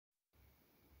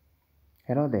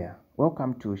Hello there,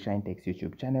 welcome to ShineTech's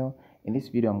YouTube channel. In this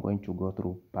video, I'm going to go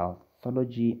through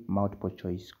pathology multiple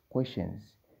choice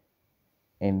questions,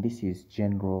 and this is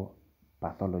general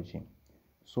pathology.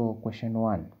 So question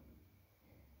 1,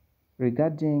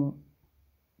 regarding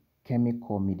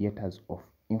chemical mediators of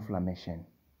inflammation.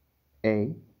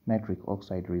 A, nitric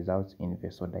oxide results in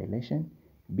vasodilation.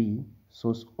 B,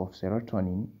 source of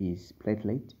serotonin is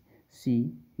platelet.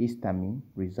 C, histamine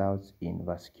results in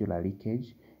vascular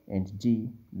leakage. And D,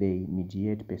 they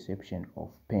mediate perception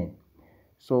of pain.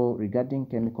 So regarding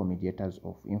chemical mediators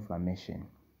of inflammation,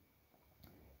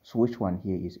 so which one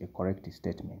here is a correct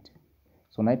statement?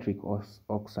 So nitric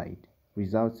oxide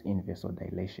results in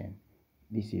vasodilation.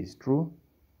 This is true.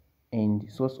 And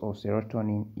source of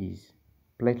serotonin is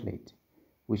platelet,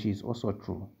 which is also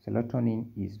true. Serotonin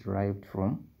is derived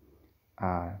from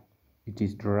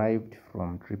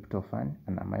tryptophan,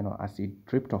 an amino acid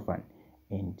tryptophan,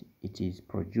 and it is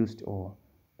produced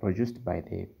by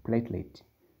the platelet.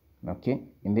 Okay,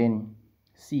 and then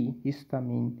C,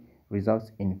 histamine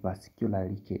results in vascular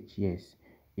leakage. Yes,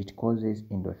 it causes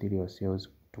endothelial cells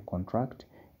to contract,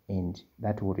 and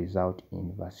that will result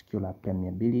in vascular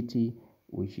permeability,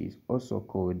 which is also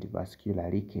called vascular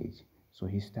leakage. So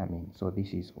histamine, so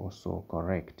this is also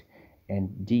correct.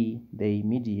 And D, they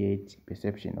mediate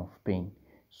perception of pain.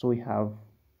 So we have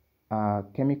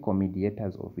chemical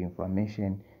mediators of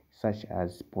inflammation such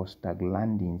as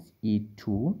prostaglandins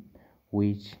E2,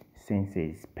 which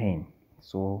senses pain.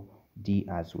 So D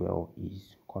as well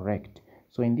is correct.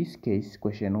 So in this case,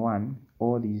 question 1,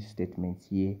 all these statements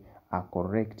here are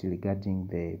correct regarding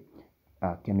the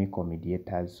chemical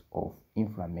mediators of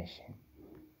inflammation.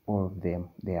 All of them,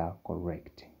 they are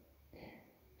correct.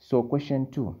 So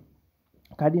question 2,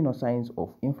 cardinal signs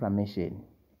of inflammation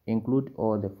include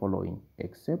all the following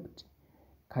except.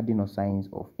 Cardinal signs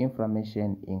of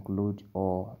inflammation include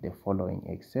all the following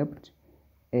except.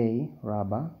 A,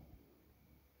 rubber.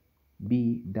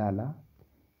 B, duller.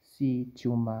 C,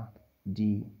 tumor.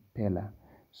 D, paler.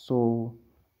 So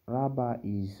rubber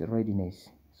is redness.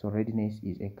 So redness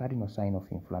is a cardinal sign of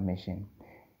inflammation.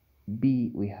 B,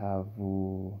 we have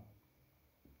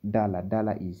duller.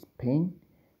 Duller is pain.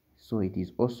 So it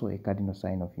is also a cardinal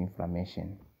sign of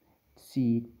inflammation.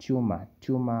 C, tumor.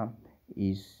 Tumor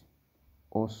is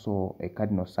also a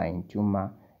cardinal sign.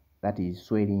 Tumor, that is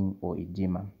swelling or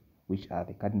edema, which are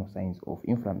the cardinal signs of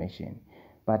inflammation.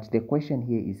 But the question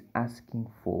here is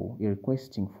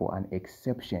requesting for an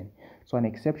exception. So an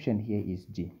exception here is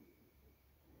D.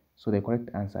 So the correct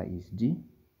answer is D,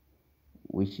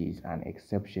 which is an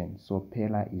exception. So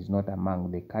paler is not among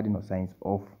the cardinal signs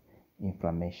of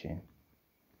inflammation.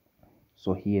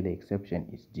 So here the exception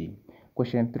is D.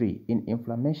 Question 3. In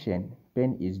inflammation,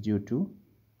 pain is due to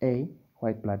A,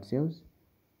 white blood cells.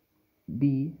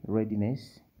 B,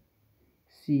 redness.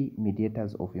 C,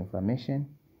 mediators of inflammation.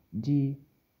 D,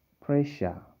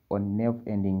 pressure on nerve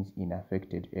endings in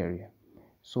affected area.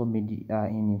 So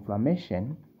in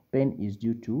inflammation, pain is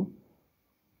due to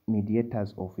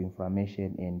mediators of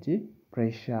inflammation and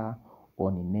pressure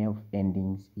on nerve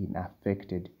endings in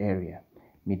affected area.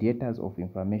 Mediators of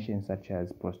inflammation such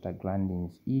as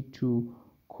prostaglandins E2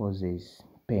 causes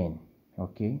pain.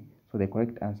 Okay, so the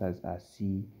correct answers are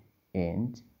C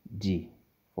and D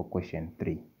for question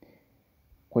 3.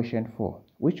 Question 4.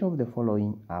 Which of the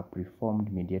following are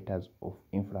preformed mediators of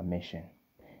inflammation?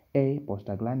 A,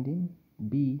 prostaglandin.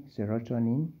 B,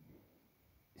 serotonin.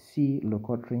 C,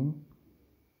 leukotriene.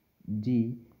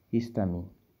 D, histamine.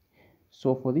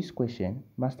 So for this question,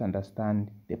 must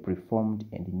understand the preformed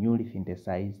and newly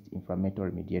synthesized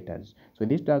inflammatory mediators. So in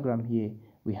this diagram here,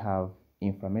 we have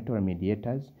inflammatory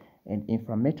mediators, and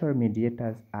inflammatory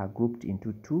mediators are grouped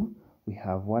into two. We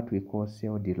have what we call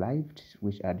cell-derived,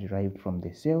 which are derived from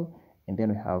the cell, and then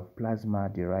we have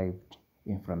plasma-derived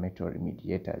inflammatory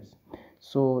mediators.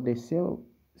 So the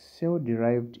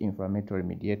cell-derived inflammatory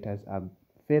mediators are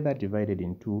further divided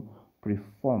into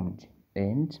preformed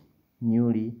and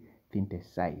newly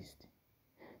synthesized.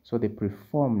 So the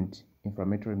preformed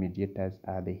inflammatory mediators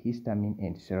are the histamine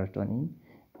and serotonin,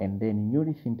 and then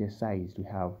newly synthesized we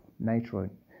have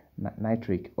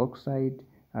nitric oxide,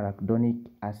 arachidonic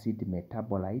acid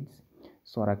metabolites.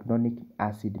 So arachidonic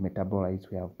acid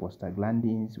metabolites, we have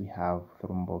prostaglandins, we have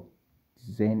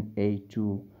thromboxane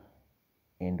A2,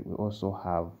 and we also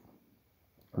have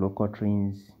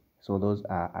leukotrienes. So those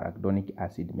are arachidonic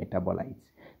acid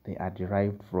metabolites. They are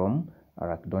derived from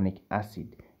arachidonic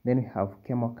acid. Then we have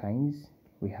chemokines,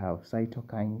 we have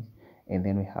cytokines, and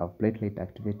then we have platelet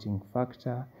activating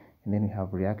factor, and then we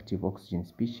have reactive oxygen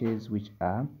species, which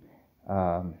are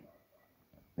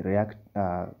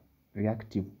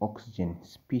reactive oxygen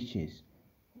species,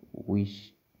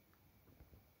 which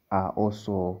are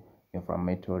also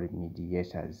inflammatory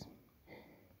mediators.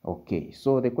 Okay,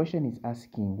 so the question is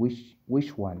asking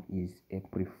which one is a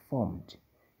preformed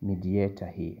mediator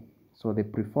here. So the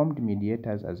preformed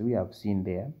mediators, as we have seen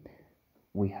there,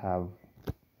 we have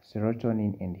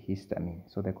serotonin and histamine.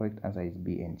 So the correct answer is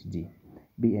B and D.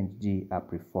 B and D are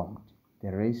preformed.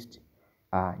 The rest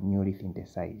are newly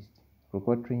synthesized.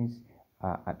 Leukotrienes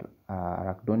are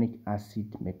arachidonic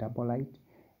acid metabolite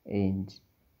and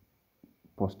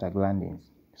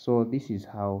prostaglandins. So this is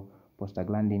how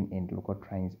prostaglandin and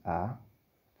leukotrienes are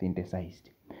synthesized.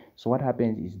 So what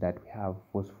happens is that we have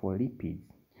phospholipids.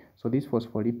 So these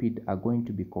phospholipids are going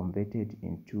to be converted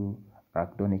into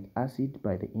arachidonic acid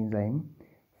by the enzyme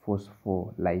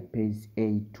phospholipase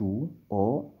A2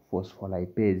 or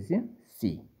phospholipase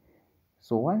C.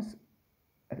 So once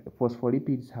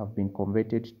phospholipids have been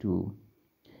converted to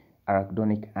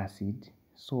arachidonic acid,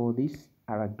 so this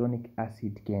arachidonic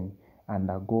acid can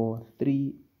undergo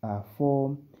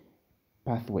four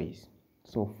pathways.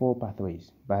 So 4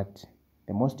 pathways, but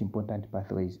the most important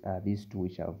pathways are these two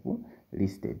which I've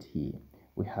listed here.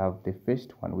 We have the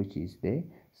first one, which is the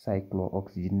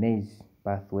cyclooxygenase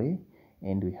pathway,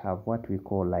 and we have what we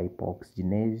call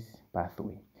lipoxygenase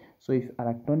pathway. So if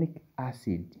arachidonic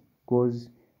acid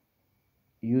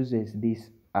uses this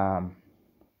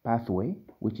pathway,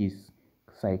 which is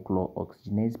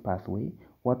cyclooxygenase pathway,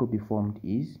 what will be formed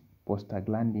is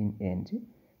prostaglandin and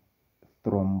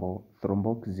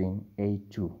thromboxane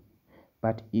A2.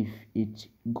 But if it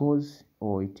goes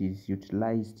or it is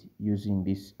utilized using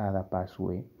this other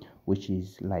pathway, which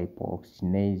is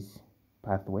lipoxygenase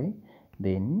pathway,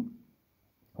 then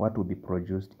what will be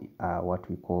produced are what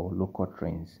we call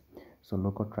leukotrienes. So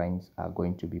leukotrienes are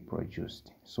going to be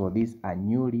produced. So these are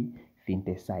newly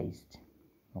synthesized.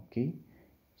 Okay,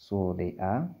 so they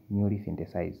are newly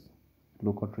synthesized.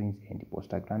 Leukotrienes and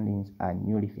prostaglandins are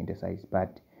newly synthesized,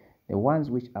 but the ones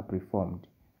which are preformed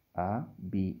are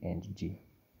B and D,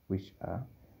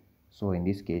 so in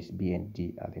this case, B and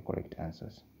D are the correct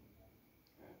answers.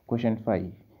 Question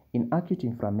 5. In acute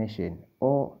inflammation,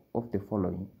 all of the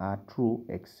following are true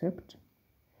except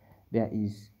there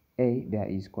is A, there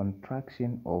is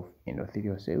contraction of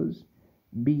endothelial cells,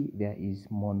 B, there is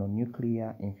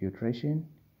mononuclear infiltration,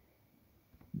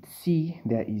 C,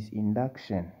 there is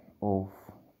induction of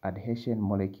adhesion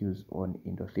molecules on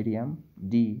endothelium,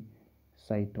 D,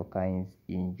 cytokines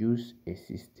induce a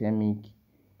systemic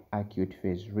acute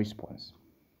phase response.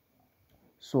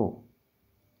 So,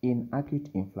 in acute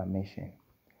inflammation,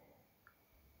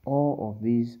 all of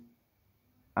these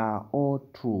are all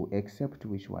true except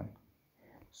which one?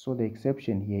 So the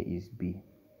exception here is B.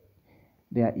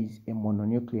 There is a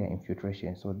mononuclear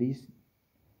infiltration, so this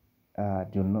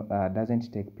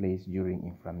doesn't take place during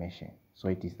inflammation, so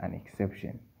it is an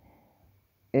exception.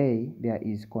 A, there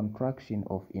is contraction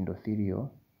of endothelial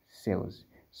cells.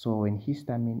 So when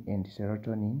histamine and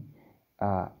serotonin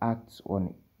acts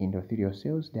on endothelial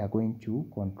cells, they are going to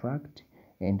contract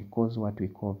and cause what we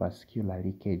call vascular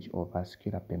leakage or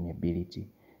vascular permeability.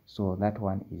 So that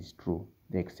one is true.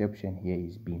 The exception here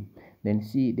is B. Then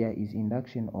C, there is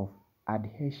induction of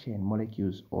adhesion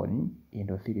molecules on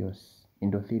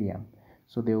endothelium.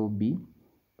 So there will be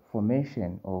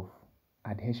formation of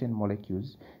adhesion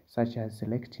molecules such as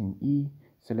selectin E,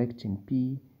 selectin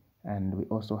P, and we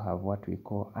also have what we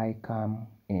call ICAM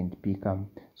and PCAM.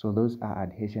 So those are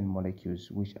adhesion molecules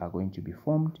which are going to be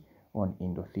formed on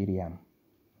endothelium.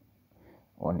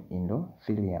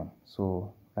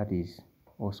 So that is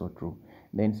also true.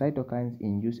 Then cytokines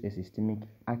induce a systemic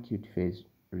acute phase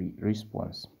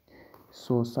response.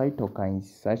 So cytokines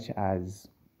such as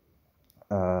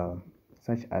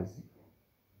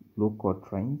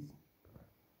leukotrienes,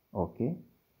 okay,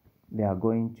 they are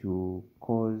going to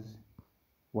cause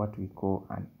what we call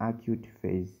an acute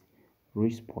phase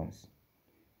response.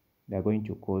 They are going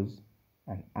to cause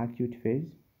an acute phase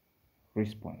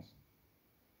response.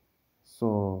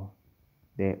 So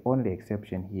the only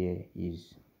exception here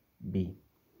is B.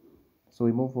 So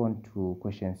we move on to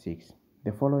question 6.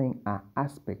 The following are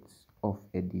aspects of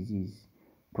a disease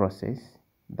process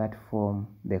that form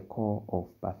the core of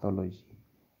pathology,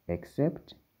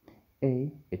 except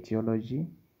A, etiology,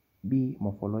 B,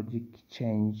 morphologic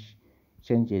changes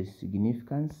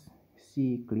significance,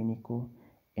 C, clinical,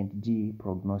 and D,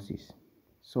 prognosis.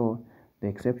 So the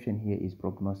exception here is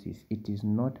prognosis. It is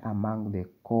not among the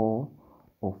core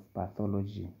of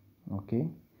pathology. Okay,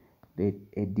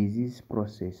 a disease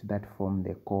process that form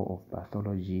the core of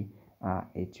pathology are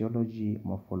etiology,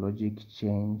 morphologic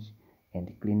change,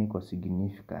 and clinical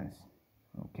significance.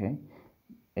 Okay,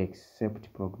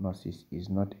 except prognosis is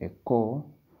not a core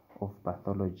of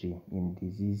pathology in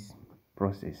disease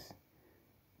process.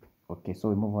 Okay, so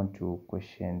we move on to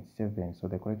question 7. So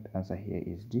the correct answer here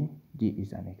is D. D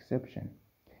is an exception.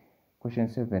 Question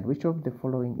 7. Which of the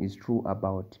following is true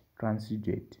about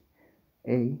transudate?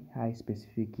 A. High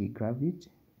specific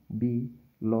gravity. B.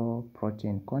 Low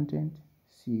protein content.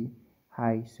 C.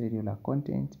 High cellular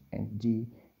content. And D.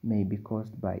 May be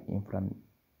caused by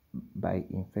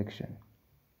infection.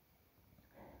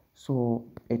 So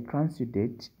a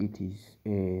transudate, it is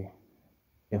a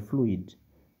fluid.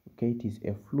 Okay, it is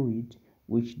a fluid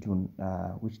which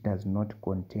does not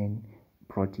contain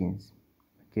proteins.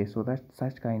 Okay, so that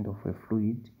such kind of a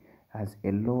fluid has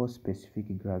a low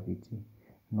specific gravity,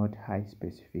 not high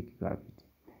specific gravity,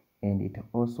 and it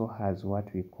also has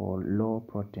what we call low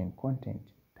protein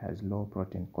content. It has low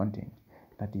protein content.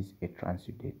 That is a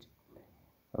transudate.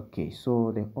 Okay,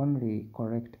 so the only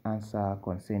correct answer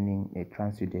concerning a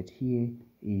transudate here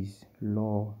is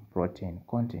low protein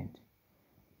content.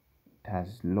 It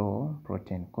has low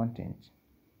protein content.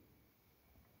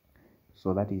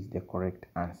 So that is the correct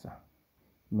answer.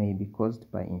 May be caused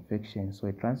by infection. So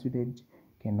a transudate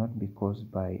cannot be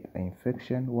caused by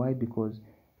infection. Why? Because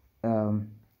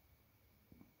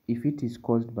if it is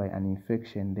caused by an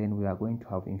infection, then we are going to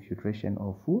have infiltration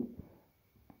of food,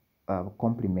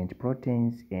 complement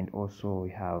proteins, and also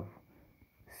we have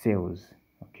cells.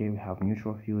 Okay, we have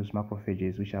neutrophils,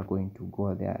 macrophages, which are going to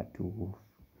go there to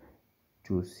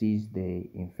seize the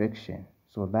infection.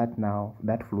 So that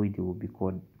fluid will be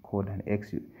called an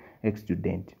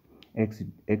exudant,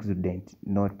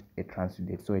 not a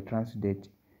transudate. So a transudate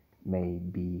may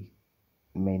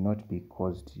not be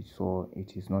caused, so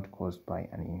it is not caused by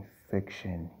an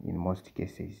infection in most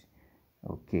cases.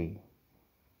 Okay,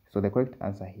 so the correct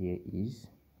answer here is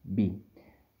B.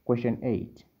 Question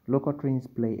 8. Leukotrienes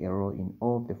play a role in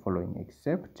all of the following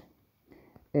except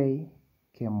A.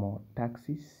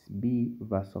 Chemotaxis, B.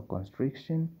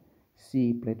 Vasoconstriction,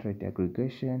 C. Platelet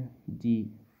aggregation,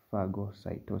 D.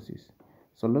 Phagocytosis.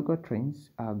 So leukotrienes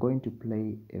are going to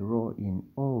play a role in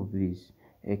all of these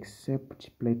except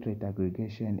platelet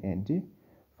aggregation and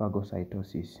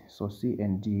phagocytosis. So C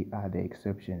and D are the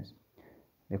exceptions.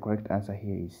 The correct answer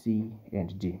here is C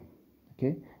and D.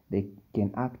 Okay, they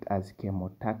can act as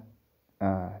chemotactants,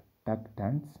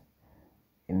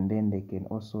 and then they can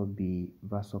also be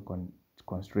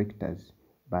vasoconstrictors,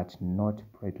 but not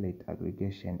platelet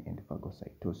aggregation and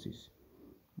phagocytosis.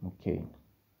 Okay,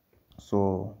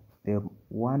 so the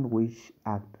one which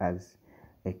acts as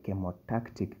a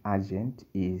chemotactic agent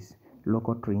is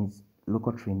leukotriene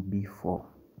B4.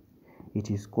 It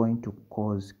is going to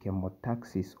cause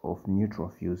chemotaxis of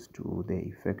neutrophils to the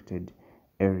affected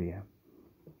area,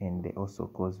 and they also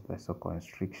cause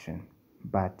vasoconstriction.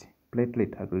 But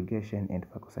platelet aggregation and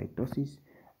phagocytosis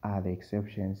are the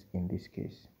exceptions in this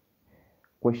case.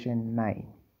 Question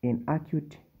 9. In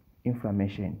acute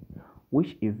inflammation,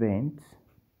 which events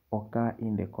occur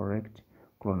in the correct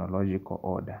chronological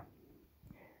order?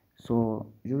 So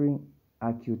during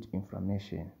acute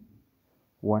inflammation,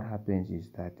 what happens is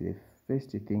that the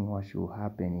first thing what should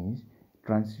happen is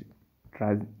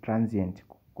transient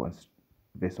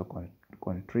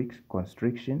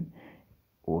vasoconstriction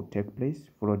will take place,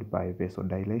 followed by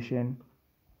vasodilation,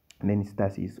 and then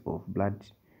stasis of blood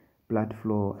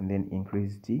flow, and then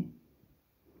increased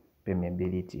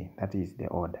permeability. That is the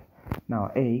order.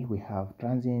 Now A, we have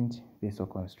transient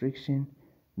vasoconstriction,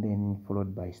 then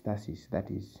followed by stasis.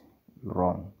 That is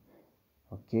wrong.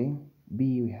 Okay,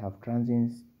 B, we have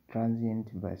transient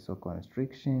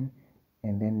vasoconstriction,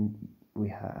 and then we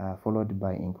have followed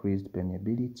by increased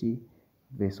permeability,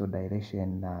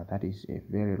 vasodilation. Now that is a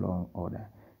very long order.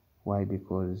 Why?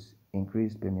 Because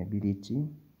increased permeability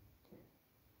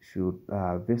should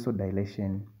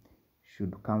vasodilation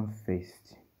should come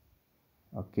first.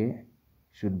 Okay,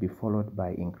 should be followed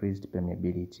by increased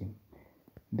permeability.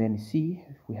 Then C,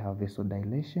 we have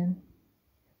vasodilation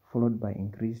followed by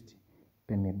increased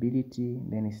permeability,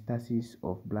 then stasis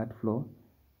of blood flow.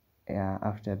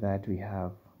 After that we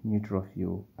have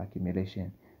neutrophil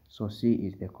accumulation. So C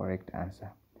is the correct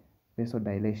answer.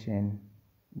 Vasodilation,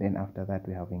 then after that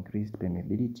we have increased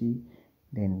permeability.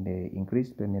 Then the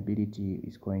increased permeability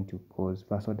is going to cause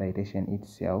vasodilation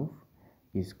itself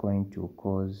is going to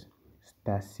cause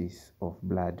stasis of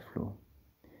blood flow.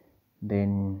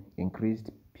 Then increased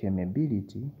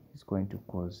permeability is going to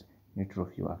cause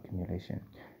neutrophil accumulation.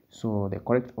 So the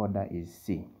correct order is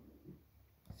C.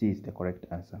 C is the correct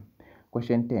answer.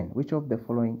 Question 10. Which of the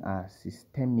following are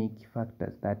systemic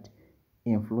factors that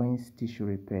influence tissue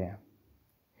repair?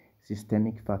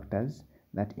 Systemic factors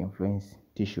that influence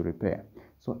tissue repair.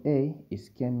 So A,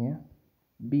 ischemia,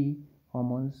 B,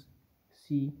 hormones,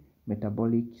 C,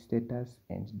 metabolic status,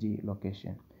 and D,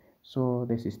 location. So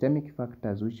the systemic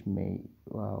factors which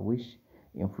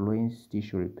influence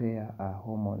tissue repair are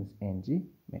hormones and G,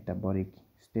 metabolic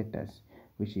status,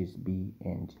 which is B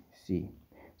and C.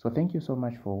 So thank you so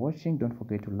much for watching. Don't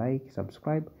forget to like,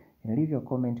 subscribe, and leave your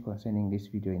comment concerning this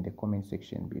video in the comment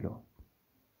section below.